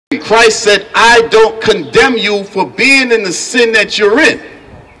Christ said, I don't condemn you for being in the sin that you're in.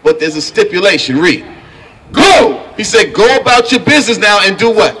 But there's a stipulation. Read. Go! He said, go about your business now and do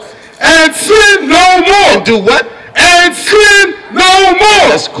what? And sin no more. And do what? And sin no more.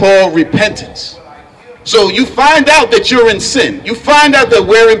 That's called repentance. So you find out that you're in sin. You find out that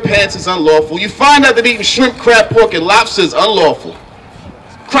wearing pants is unlawful. You find out that eating shrimp, crab, pork, and lobster is unlawful.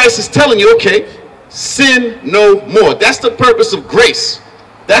 Christ is telling you, okay, sin no more. That's the purpose of grace.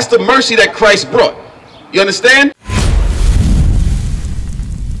 That's the mercy that Christ brought. You understand?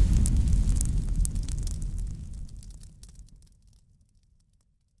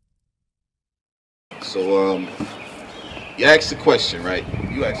 So, you asked the question, right?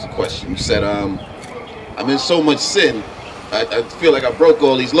 You asked the question. You said, I'm in so much sin, I feel like I broke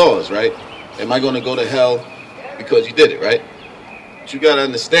all these laws, right? Am I going to go to hell because you did it, right? What you got to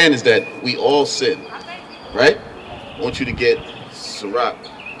understand is that we all sin, right? I want you to get Sirach.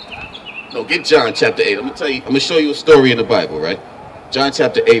 No, get John chapter 8. I'm going to show you a story in the Bible, right? John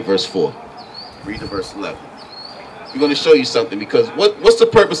chapter 8, verse 4. Read the verse 11. We're going to show you something because what's the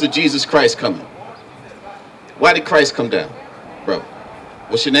purpose of Jesus Christ coming? Why did Christ come down? Bro,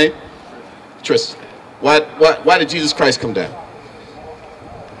 what's your name? Tristan. Why did Jesus Christ come down?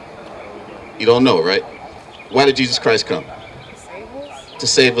 You don't know, right? Why did Jesus Christ come? To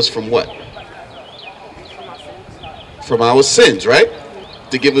save us from what? From our sins, right?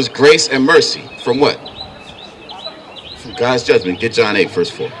 To give us grace and mercy. From what? From God's judgment. Get John 8, verse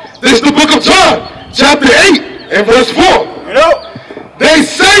 4. This is the book of John, chapter 8, and verse 4. You know, they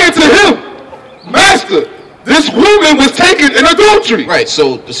say unto him, Master, this woman was taken in adultery. Right,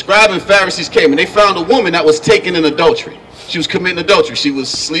 so the scribe and Pharisees came and they found a woman that was taken in adultery. She was committing adultery. She was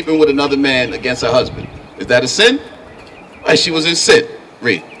sleeping with another man against her husband. Is that a sin? Right, she was in sin.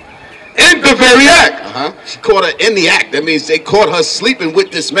 Read. In the very act. She caught her in the act. That means they caught her sleeping with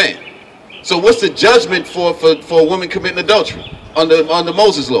this man. So what's the judgment for a woman committing adultery under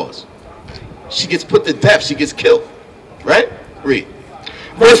Moses' laws? She gets put to death. She gets killed. Right? Read.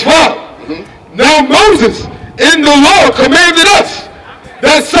 Verse 5. Now Moses in the law commanded us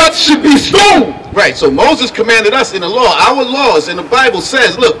that such should be stoned. Right, so Moses commanded us in the law. Our laws in the Bible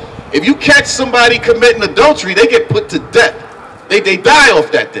says, look, if you catch somebody committing adultery, they get put to death. They die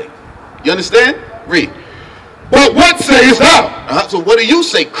off that thing. You understand? Read. But what sayest thou? So what do you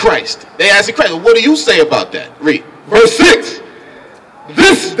say, Christ? They asked Christ, well, what do you say about that? Read. Verse 6.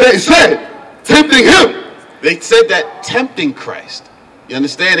 This they said, tempting him. They said that tempting Christ. You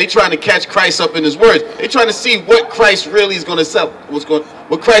understand? They trying to catch Christ up in his words. They trying to see what Christ really is going to sell,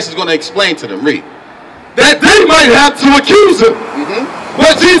 what Christ is going to explain to them. Read. That they might have to accuse him.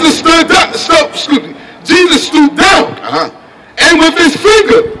 But Jesus stooped down, and with his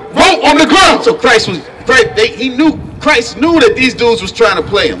finger wrote on the ground. So Christ knew that these dudes was trying to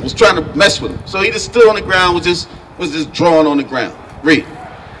play him, was trying to mess with him. So he just stood on the ground, was just drawing on the ground. Read.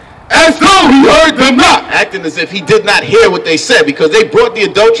 As though he heard them not. Acting as if he did not hear what they said, because they brought the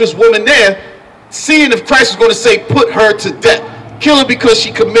adulterous woman there, seeing if Christ was going to say, put her to death. Kill her because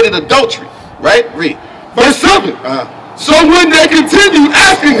she committed adultery. Right? Read. Verse 7. So when they continued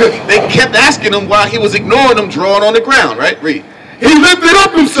asking him. They kept asking him while he was ignoring them, drawing on the ground. Right? Read. He lifted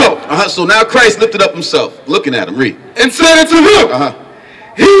up himself. So now Christ lifted up himself, looking at him. Read. And said unto him,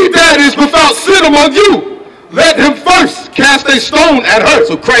 He that is without sin among you, let him first cast a stone at her.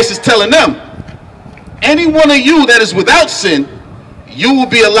 So Christ is telling them, any one of you that is without sin, you will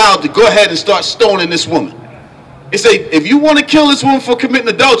be allowed to go ahead and start stoning this woman. He said, if you want to kill this woman for committing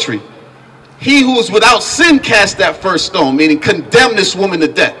adultery, he who is without sin cast that first stone, meaning condemn this woman to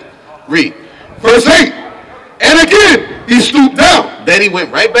death. Read. Verse 8. And again, he stooped down. Then he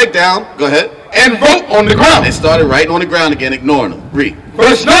went right back down. Go ahead. And wrote on the ground. And started writing on the ground again, ignoring them. Read.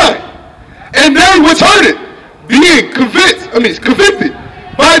 Verse 9. And they which heard it, being convicted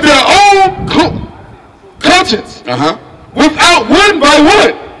by their own conscience, without one by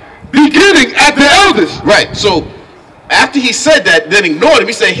one, beginning at the eldest. Right. So after he said that, then ignored him.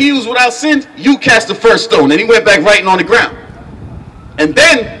 He said, he who's without sin, you cast the first stone. And he went back writing on the ground. And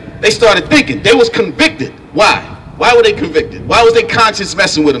then they started thinking. They was convicted. Why? Why were they convicted? Why was their conscience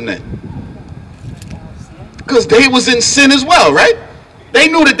messing with them then? Because they was in sin as well, right? They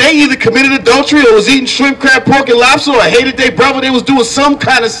knew that they either committed adultery or was eating shrimp, crab, pork, and lobster, or hated their brother. They was doing some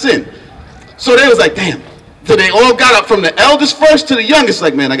kind of sin. So they was like, damn. So they all got up from the eldest first to the youngest,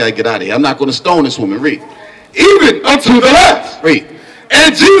 like, man, I got to get out of here. I'm not going to stone this woman. Read. Even unto the last. Read.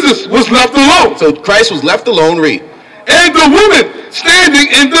 And Jesus was left alone. So Christ was left alone. Read. And the woman standing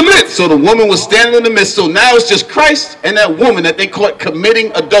in the midst. So the woman was standing in the midst. So now it's just Christ and that woman that they caught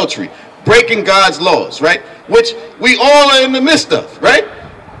committing adultery, breaking God's laws, right? Which we all are in the midst of, right?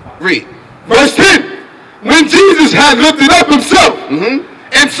 Read. Verse 10. When Jesus had lifted up himself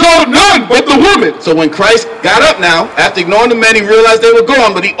and saw none but the woman. So when Christ got up now, after ignoring the men, he realized they were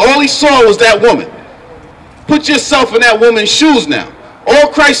gone, but all he saw was that woman. Put yourself in that woman's shoes now.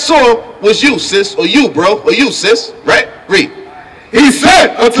 All Christ saw was you, sis, or you, bro, or you, sis, right? Read. He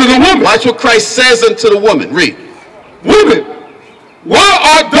said unto the woman. Watch what Christ says unto the woman. Read. Woman, where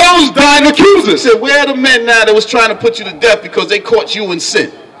are those thine accusers? He said, where are the men now that was trying to put you to death because they caught you in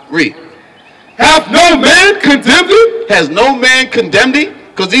sin? Read. Hath no man condemned thee? Has no man condemned thee?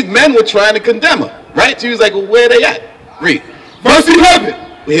 Because these men were trying to condemn her, right? She was like, well, where are they at? Read. Verse 11.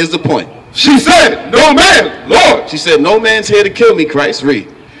 Well, here's the point. She said, no man, Lord. She said, no man's here to kill me, Christ. Read.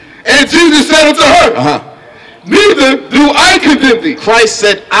 And Jesus said unto her, neither do I condemn thee. Christ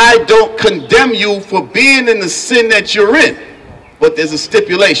said, I don't condemn you for being in the sin that you're in. But there's a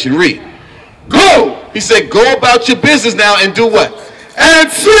stipulation. Read. Go. He said, go about your business now and do what? And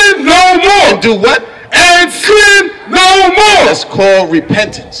sin no more. And do what? And sin no more. That's called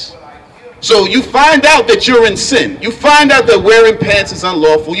repentance. So you find out that you're in sin. You find out that wearing pants is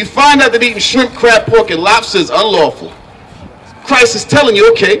unlawful. You find out that eating shrimp, crab, pork, and lobster is unlawful. Christ is telling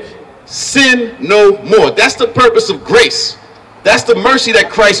you, okay, sin no more. That's the purpose of grace. That's the mercy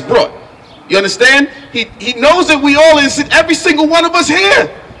that Christ brought. You understand? He knows that we all in sin. Every single one of us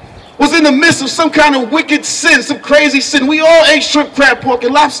here was in the midst of some kind of wicked sin, some crazy sin. We all ate shrimp, crab, pork,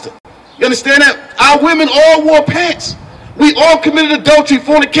 and lobster. You understand that? Our women all wore pants. We all committed adultery,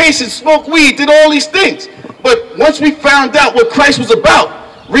 fornication, smoked weed, did all these things. But once we found out what Christ was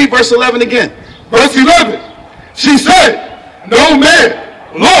about, read verse 11 again. Verse 11. She said, no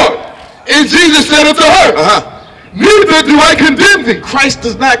man, Lord. And Jesus said unto her, neither do I condemn thee. Christ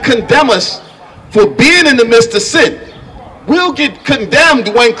does not condemn us for being in the midst of sin. We'll get condemned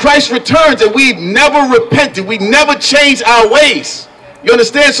when Christ returns and we never repented. We never changed our ways. You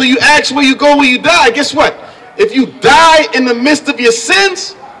understand? So you ask where you go when you die. Guess what? If you die in the midst of your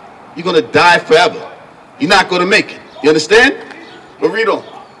sins, you're going to die forever. You're not going to make it. You understand? But read on.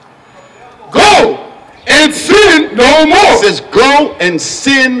 Go and sin no more. It says go and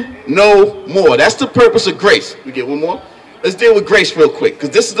sin no more. That's the purpose of grace. We get one more? Let's deal with grace real quick,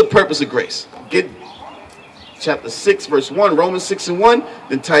 because this is the purpose of grace. Get chapter 6, verse 1, Romans 6 and 1,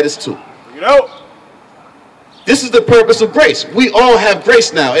 then Titus 2. Bring it out. This is the purpose of grace. We all have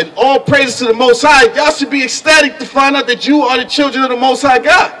grace now. And all praises to the Most High. Y'all should be ecstatic to find out that you are the children of the Most High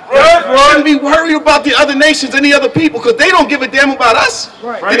God. Right, You shouldn't be worried about the other nations, any other people, because they don't give a damn about us.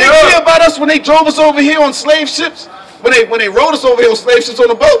 Right. Did they care about us when they drove us over here on slave ships? When they rode us over here on slave ships on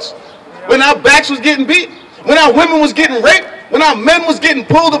the boats? When our backs was getting beat? When our women was getting raped? When our men was getting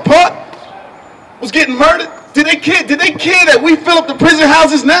pulled apart? Was getting murdered? Did they care? Did they care that we fill up the prison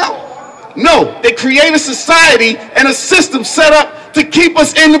houses now? No, they create a society and a system set up to keep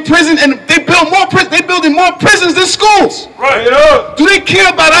us in the prison, and they build more prisons. They're building more prisons than schools. Right. Yeah. Do they care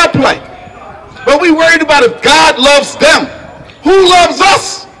about our plight? But we worried about if God loves them. Who loves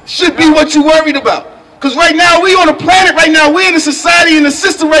us should be what you worried about. Because right now we on a planet right now, we're in a society, in a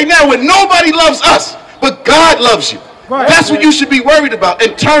system right now where nobody loves us, but God loves you. Right. That's what you should be worried about,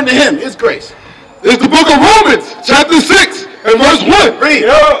 and turn to Him. His grace. It's the book of Romans, chapter 6 and verse 1. Read.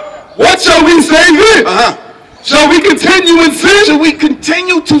 Yeah. What shall we say then? Shall we continue in sin? Shall we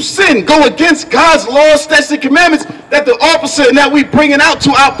continue to sin, go against God's laws, statutes, and commandments that the officer and that we bringing out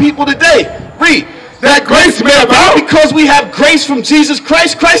to our people today? Read. That grace may abound. Because we have grace from Jesus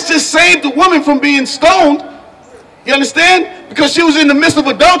Christ. Christ just saved the woman from being stoned. You understand? Because she was in the midst of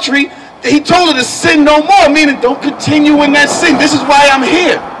adultery. He told her to sin no more, meaning don't continue in that sin. This is why I'm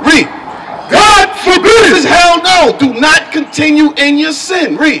here. Read. God forbid. This is hell no. Do not continue in your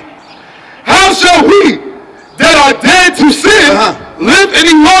sin. Read. How shall we that are dead to sin live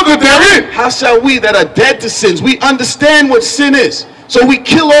any longer therein? How shall we that are dead to sins? We understand what sin is. So we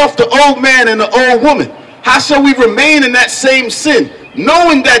kill off the old man and the old woman. How shall we remain in that same sin,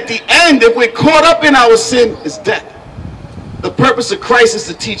 knowing that the end, if we're caught up in our sin, is death? The purpose of Christ is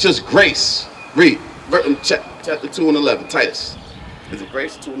to teach us grace. Read. Chapter 2 and 11. Titus. Is it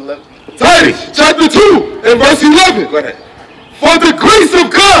grace? 2 and 11? Titus, chapter 2 and verse 11. Go ahead. For the grace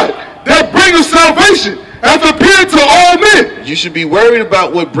of God that bringeth salvation hath appeared to all men. You should be worried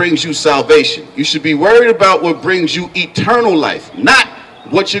about what brings you salvation. You should be worried about what brings you eternal life, not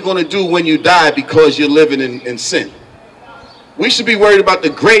what you're going to do when you die because you're living in sin. We should be worried about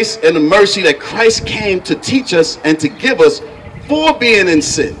the grace and the mercy that Christ came to teach us and to give us for being in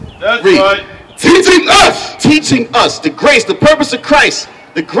sin. That's Read. right. Teaching us. Teaching us. The grace, the purpose of Christ,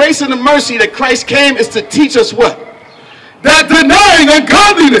 the grace and the mercy that Christ came is to teach us what? That denying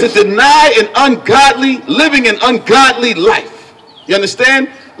ungodliness. To deny an ungodly, living an ungodly life. You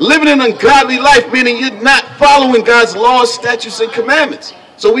understand? Living an ungodly life, meaning you're not following God's laws, statutes, and commandments.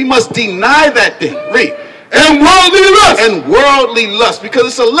 So we must deny that thing. Read. And worldly lust. And worldly lust, because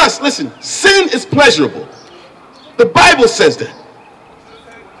it's a lust. Listen, sin is pleasurable. The Bible says that.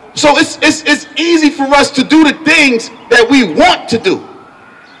 So it's easy for us to do the things that we want to do.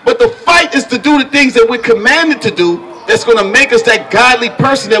 But the fight is to do the things that we're commanded to do that's going to make us that godly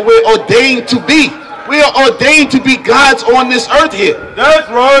person that we're ordained to be. We are ordained to be gods on this earth here. That's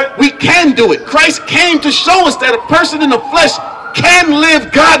right. We can do it. Christ came to show us that a person in the flesh can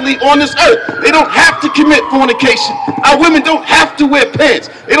live godly on this earth. They don't have to commit fornication. Our women don't have to wear pants.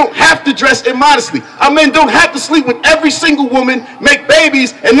 They don't have to dress immodestly. Our men don't have to sleep with every single woman, make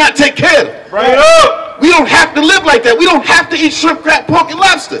babies, and not take care of them. Right up. We don't have to live like that. We don't have to eat shrimp, crab, pork, and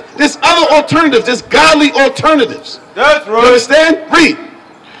lobster. There's other alternatives. There's godly alternatives. That's right. You understand? Read.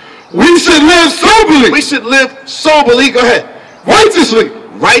 We should live soberly. We should live soberly. Go ahead. Righteously.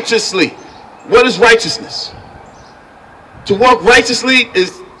 Righteously. What is righteousness? To walk righteously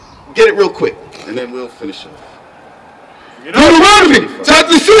is, get it real quick, and then we'll finish up. Deuteronomy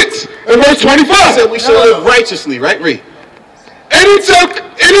chapter 6 and verse 25. It said we shall live righteously, right? Read. And it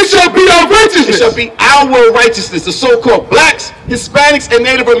shall be our righteousness. It shall be our righteousness, the so-called blacks, Hispanics, and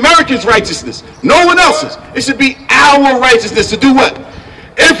Native Americans' righteousness. No one else's. It should be our righteousness to do what?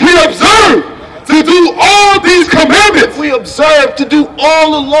 If we observe to do all these commandments. If we observe to do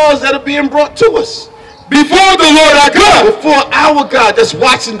all the laws that are being brought to us. Before the Lord our God. Before our God that's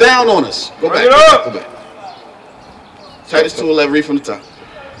watching down on us. Go back. Go back. Titus 2:11, read from the top.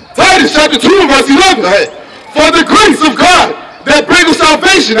 Titus chapter 2 and verse 11. Go ahead. For the grace of God that bringeth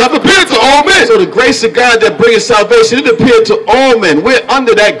salvation hath appeared to all men. So the grace of God that bringeth salvation, it appeared to all men. We're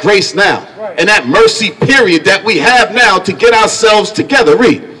under that grace now. Right. And that mercy period that we have now to get ourselves together.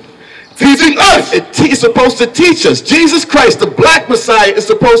 Read. Teaching us. It's supposed to teach us. Jesus Christ, the black Messiah, is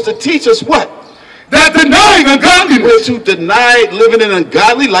supposed to teach us what? That denying ungodliness. We're to deny living an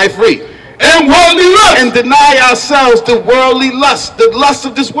ungodly life. Read. And worldly lust. And deny ourselves the worldly lust, the lust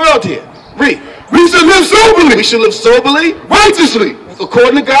of this world here. Read. We should live soberly. We should live soberly. Righteously.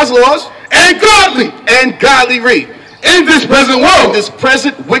 According to God's laws. And godly. And godly. Read. In this present world. In this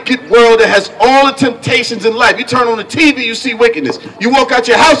present wicked world that has all the temptations in life. You turn on the TV, you see wickedness. You walk out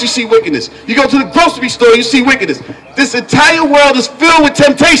your house, you see wickedness. You go to the grocery store, you see wickedness. This entire world is filled with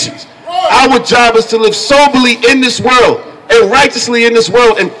temptations. Our job is to live soberly in this world and righteously in this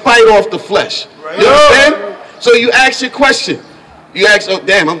world and fight off the flesh. You understand? So you ask your question. You ask, oh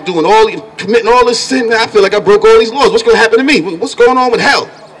damn, I'm doing committing all this sin now. I feel like I broke all these laws. What's going to happen to me? What's going on with hell?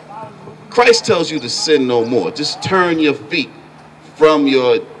 Christ tells you to sin no more. Just turn your feet from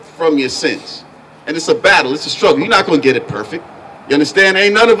your sins. And it's a battle. It's a struggle. You're not going to get it perfect. You understand?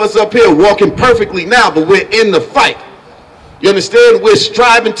 Ain't none of us up here walking perfectly now, but we're in the fight. You understand? We're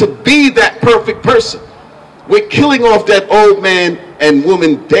striving to be that perfect person. We're killing off that old man and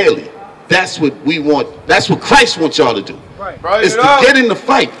woman daily. That's what we want. That's what Christ wants y'all to do. Right. Is to get in the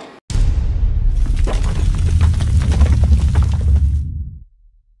fight.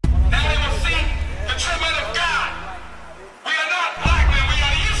 Now they will see the true men of God. We are not black men, we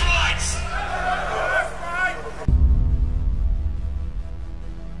are the Israelites.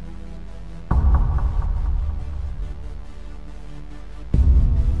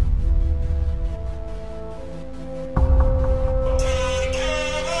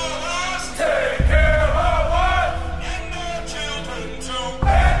 Take care of us.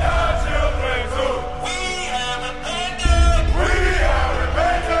 And our children too. We have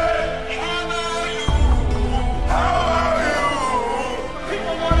repented. How are you?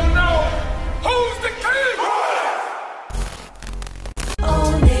 People want to know, who's the king? O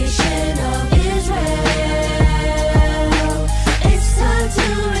nation of Israel, it's time to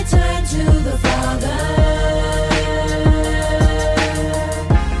return to the Father.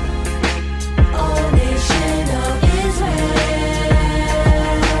 O nation of Israel,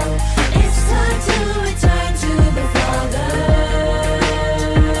 it's time to return to the Father.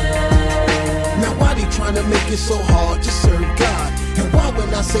 Now why they trying to make it so hard to serve God? And why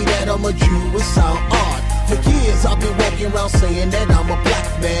when I say that I'm a Jew it sound odd? For years I've been walking around saying that I'm a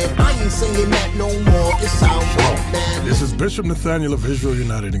black man. I ain't saying that no more, it sound wrong, man. This is Bishop Nathaniel of Israel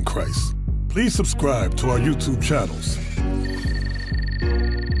United in Christ. Please subscribe to our YouTube channels.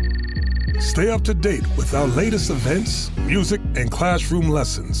 Stay up to date with our latest events, music, and classroom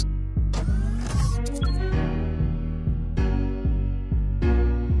lessons.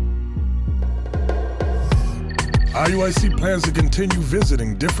 IUIC plans to continue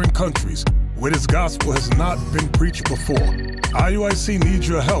visiting different countries where this gospel has not been preached before. IUIC needs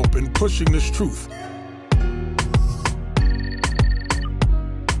your help in pushing this truth.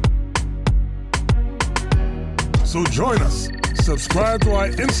 So join us. Subscribe to our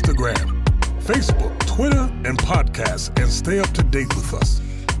Instagram, Facebook, Twitter, and podcasts, and stay up to date with us.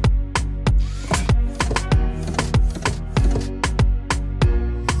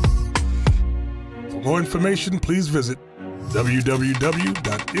 For more information, please visit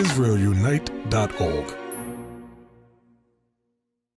www.israelunite.org.